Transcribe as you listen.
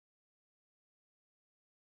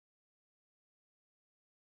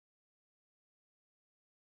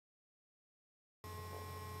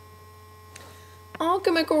All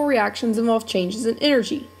chemical reactions involve changes in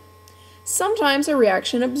energy. Sometimes a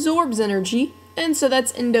reaction absorbs energy, and so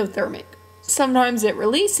that's endothermic. Sometimes it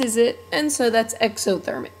releases it, and so that's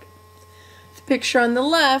exothermic. The picture on the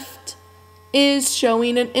left is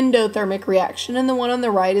showing an endothermic reaction, and the one on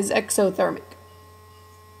the right is exothermic.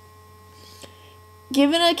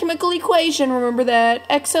 Given a chemical equation, remember that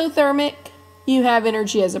exothermic, you have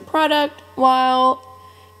energy as a product, while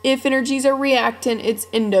if energy is a reactant, it's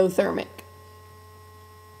endothermic.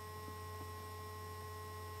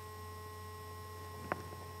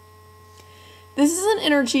 This is an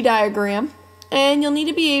energy diagram, and you'll need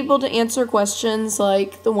to be able to answer questions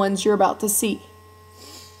like the ones you're about to see.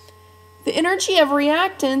 The energy of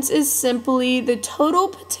reactants is simply the total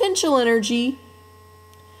potential energy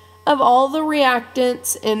of all the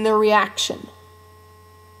reactants in the reaction.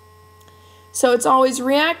 So it's always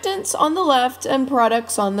reactants on the left and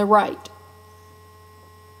products on the right.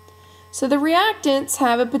 So the reactants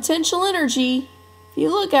have a potential energy, if you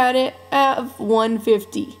look at it, of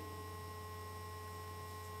 150.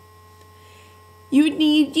 You would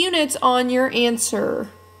need units on your answer.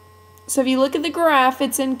 So if you look at the graph,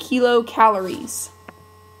 it's in kilocalories.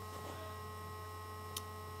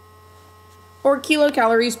 Or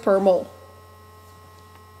kilocalories per mole.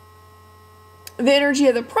 The energy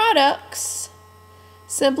of the products,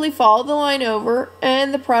 simply follow the line over,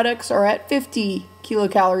 and the products are at 50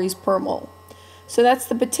 kilocalories per mole. So that's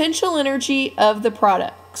the potential energy of the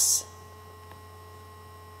products.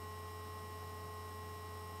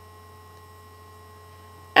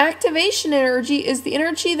 Activation energy is the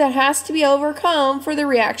energy that has to be overcome for the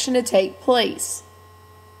reaction to take place.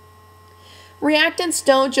 Reactants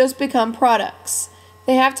don't just become products.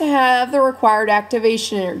 They have to have the required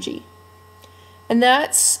activation energy. And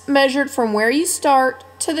that's measured from where you start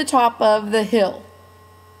to the top of the hill,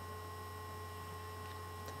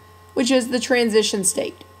 which is the transition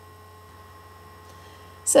state.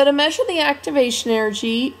 So to measure the activation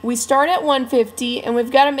energy, we start at 150 and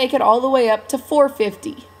we've got to make it all the way up to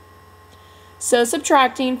 450. So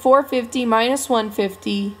subtracting 450 minus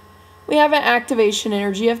 150, we have an activation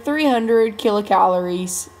energy of 300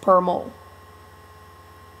 kilocalories per mole.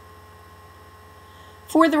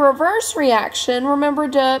 For the reverse reaction, remember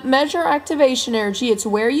to measure activation energy. It's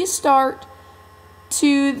where you start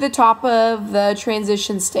to the top of the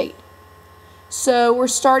transition state. So we're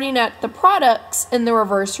starting at the products in the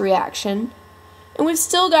reverse reaction, and we've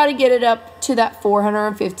still got to get it up to that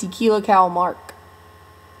 450 kilocal mark.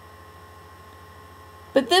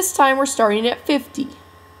 But this time we're starting at 50.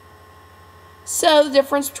 So the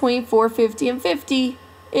difference between 450 and 50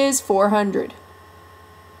 is 400.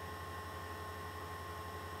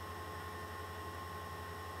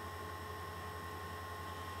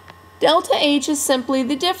 Delta H is simply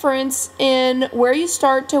the difference in where you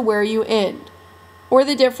start to where you end, or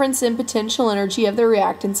the difference in potential energy of the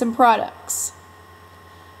reactants and products.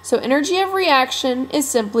 So energy of reaction is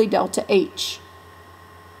simply delta H.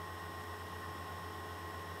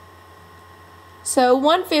 So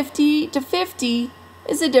 150 to 50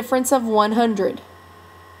 is a difference of 100.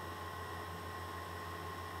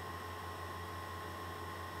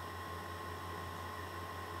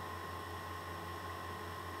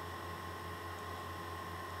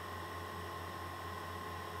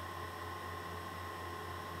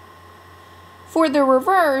 For the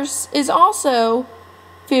reverse is also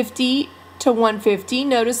 50 to 150.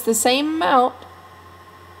 Notice the same amount,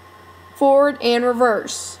 forward and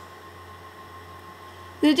reverse.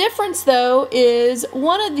 The difference, though, is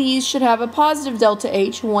one of these should have a positive delta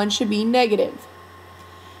H, one should be negative.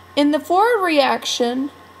 In the forward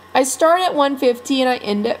reaction, I start at 150 and I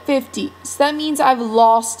end at 50. So that means I've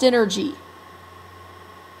lost energy.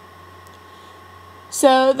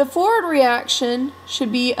 So the forward reaction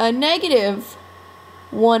should be a negative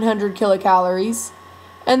 100 kilocalories,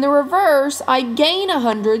 and the reverse, I gain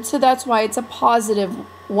 100, so that's why it's a positive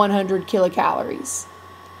 100 kilocalories.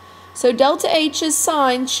 So delta H's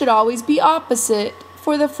sign should always be opposite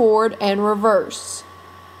for the forward and reverse.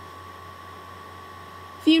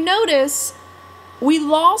 If you notice, we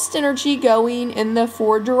lost energy going in the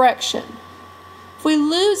forward direction. If we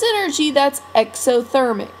lose energy, that's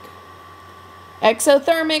exothermic.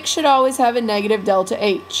 Exothermic should always have a negative delta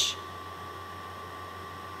H.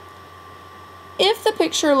 If the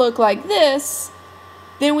picture looked like this,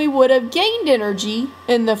 then we would have gained energy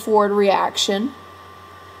in the forward reaction,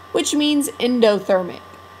 which means endothermic.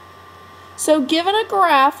 So given a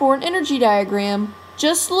graph or an energy diagram,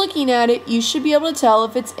 just looking at it, you should be able to tell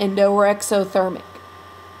if it's endo or exothermic.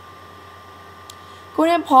 Go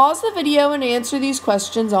ahead and pause the video and answer these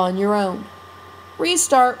questions on your own.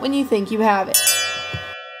 Restart when you think you have it.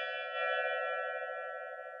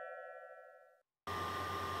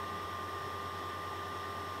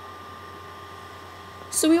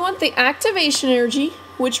 So we want the activation energy,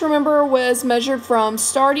 which remember was measured from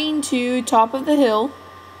starting to top of the hill,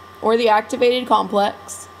 or the activated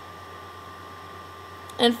complex,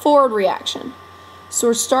 and forward reaction. So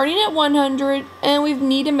we're starting at 100 and we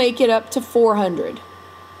need to make it up to 400.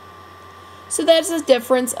 So that's a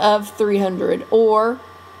difference of 300, or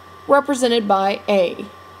represented by A.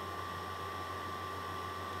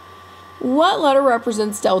 What letter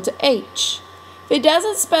represents delta H? If it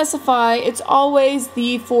doesn't specify, it's always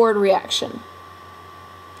the forward reaction.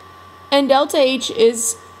 And delta H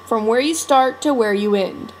is from where you start to where you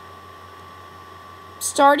end.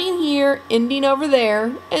 Starting here, ending over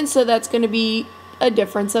there, and so that's going to be a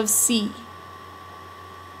difference of C.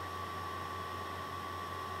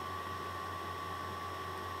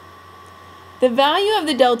 The value of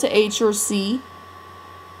the delta H or C,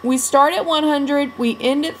 we start at 100, we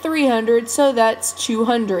end at 300, so that's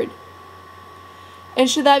 200. And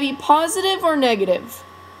should that be positive or negative?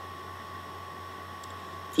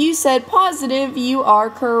 If you said positive, you are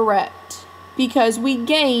correct, because we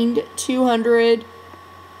gained 200,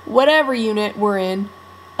 whatever unit we're in,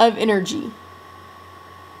 of energy.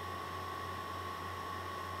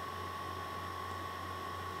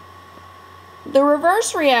 The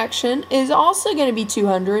reverse reaction is also going to be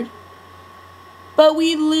 200, but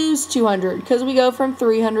we lose 200 because we go from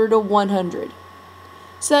 300 to 100.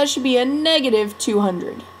 So that should be a negative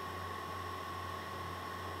 200.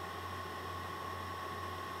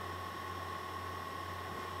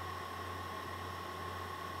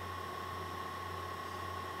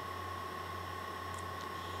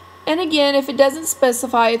 And again, if it doesn't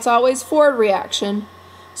specify, it's always forward reaction.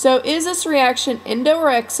 So is this reaction endo or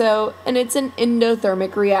exo? And it's an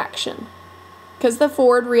endothermic reaction, because the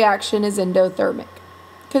forward reaction is endothermic,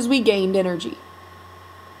 because we gained energy.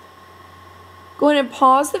 Go ahead and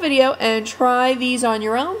pause the video and try these on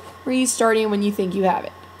your own, restarting when you think you have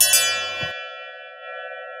it.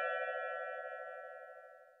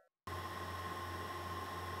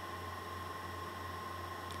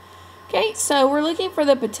 Okay, so we're looking for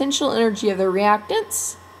the potential energy of the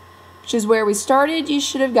reactants, which is where we started. You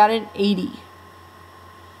should have gotten 80.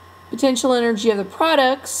 Potential energy of the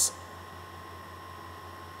products,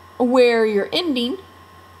 where you're ending,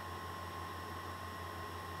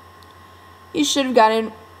 you should have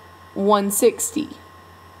gotten 160.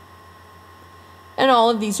 And all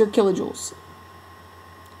of these are kilojoules.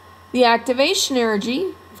 The activation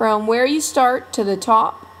energy from where you start to the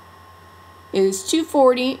top is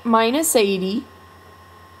 240 minus 80,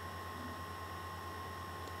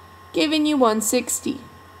 giving you 160.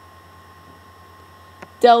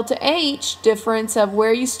 Delta H, difference of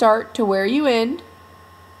where you start to where you end,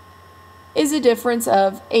 is a difference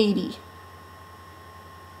of 80.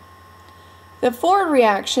 The forward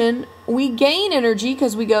reaction, we gain energy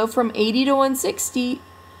because we go from 80 to 160,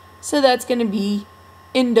 so that's going to be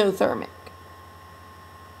endothermic.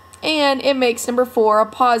 And it makes number 4 a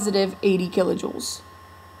positive 80 kilojoules.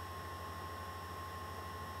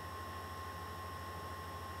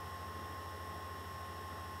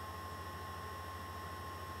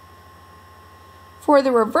 For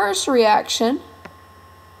the reverse reaction,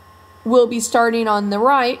 we'll be starting on the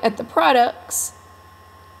right at the products,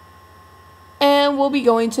 and we'll be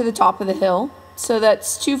going to the top of the hill. So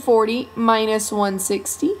that's 240 minus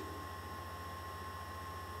 160.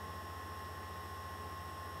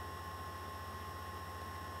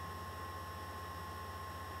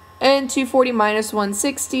 And 240 minus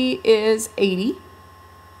 160 is 80.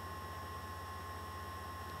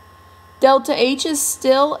 Delta H is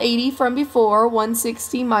still 80 from before,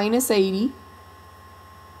 160 minus 80.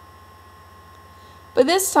 But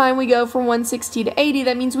this time we go from 160 to 80,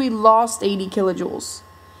 that means we lost 80 kilojoules.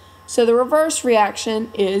 So the reverse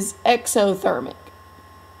reaction is exothermic.